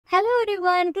Hello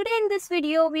everyone, today in this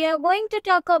video we are going to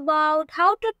talk about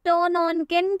how to turn on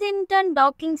Kensington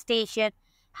docking station,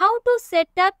 how to set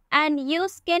up and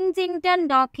use Kensington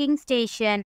docking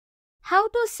station. How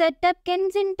to set up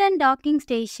Kensington docking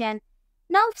station.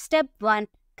 Now step 1.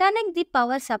 Connect the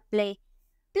power supply.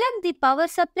 Plug the power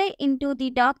supply into the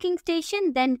docking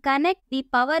station, then connect the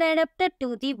power adapter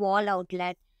to the wall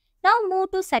outlet. Now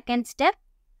move to second step.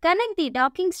 Connect the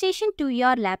docking station to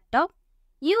your laptop.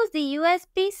 Use the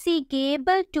USB-C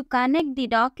cable to connect the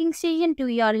docking station to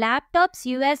your laptop's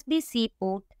USB-C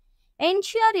port.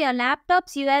 Ensure your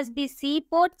laptop's USB-C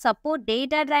port support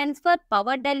data transfer,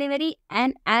 power delivery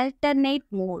and alternate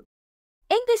mode.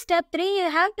 In this step 3, you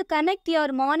have to connect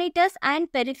your monitors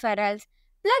and peripherals.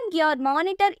 Plug your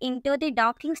monitor into the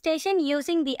docking station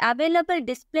using the available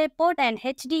DisplayPort and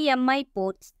HDMI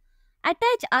ports.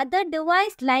 Attach other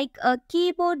device like a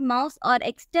keyboard, mouse or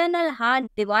external hard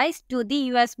device to the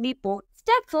USB port.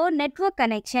 Step 4. Network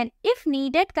connection. If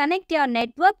needed, connect your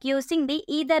network using the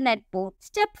Ethernet port.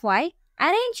 Step 5.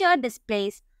 Arrange your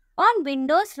displays. On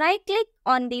Windows, right-click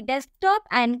on the desktop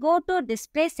and go to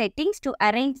Display Settings to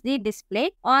arrange the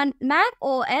display. On Mac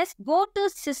OS, go to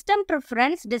System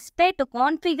Preference Display to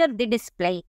configure the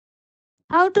display.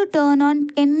 How to turn on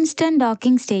Kensington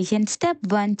docking station. Step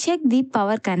 1. Check the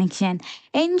power connection.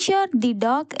 Ensure the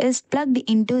dock is plugged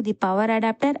into the power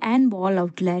adapter and wall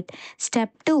outlet.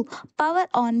 Step 2. Power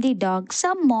on the dock.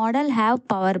 Some model have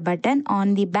power button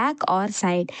on the back or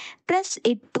side. Press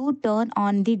it to turn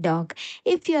on the dock.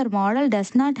 If your model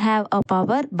does not have a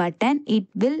power button, it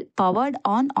will powered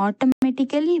on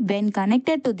automatically when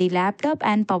connected to the laptop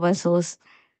and power source.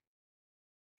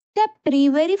 Step 3.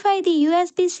 Verify the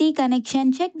USB-C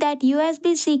connection. Check that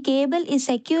USB-C cable is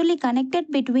securely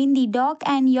connected between the dock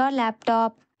and your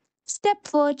laptop. Step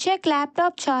 4. Check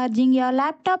laptop charging. Your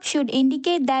laptop should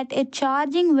indicate that it's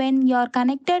charging when you're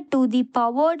connected to the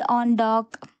powered on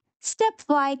dock. Step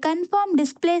 5. Confirm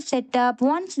display setup.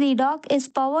 Once the dock is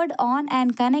powered on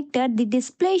and connected, the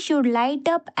display should light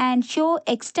up and show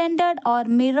extended or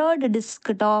mirrored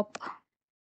desktop.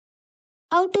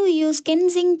 How to use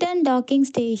Kensington docking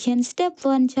station. Step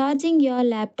 1. Charging your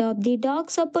laptop. The dock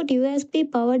support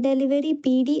USB power delivery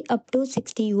PD up to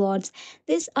 60 watts.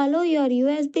 This allows your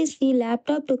USB-C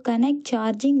laptop to connect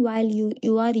charging while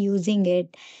you are using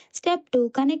it. Step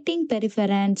 2. Connecting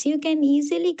peripherals. You can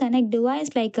easily connect device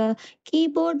like a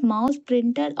keyboard, mouse,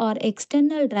 printer or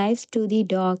external drives to the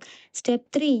dock. Step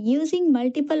 3. Using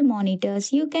multiple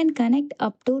monitors. You can connect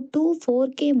up to two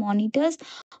 4K monitors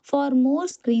for more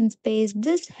screen space.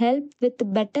 This helps with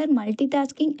better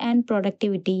multitasking and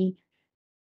productivity.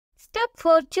 Step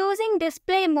 4. Choosing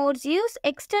display modes. Use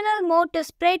external mode to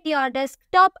spread your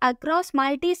desktop across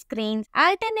multi-screens.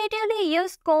 Alternatively,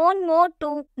 use cone mode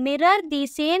to mirror the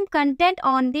same content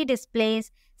on the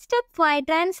displays. Step 5.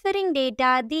 Transferring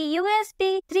data. The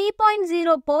USB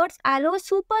 3.0 ports allow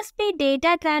super speed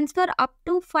data transfer up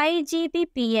to 5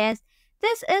 Gbps.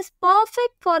 This is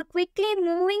perfect for quickly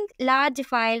moving large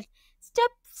files.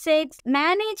 Step 6.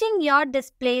 Managing your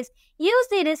displays. Use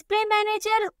the Display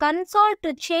Manager console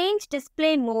to change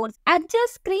display modes,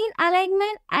 adjust screen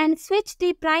alignment and switch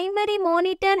the primary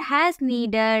monitor as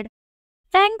needed.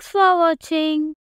 Thanks for watching.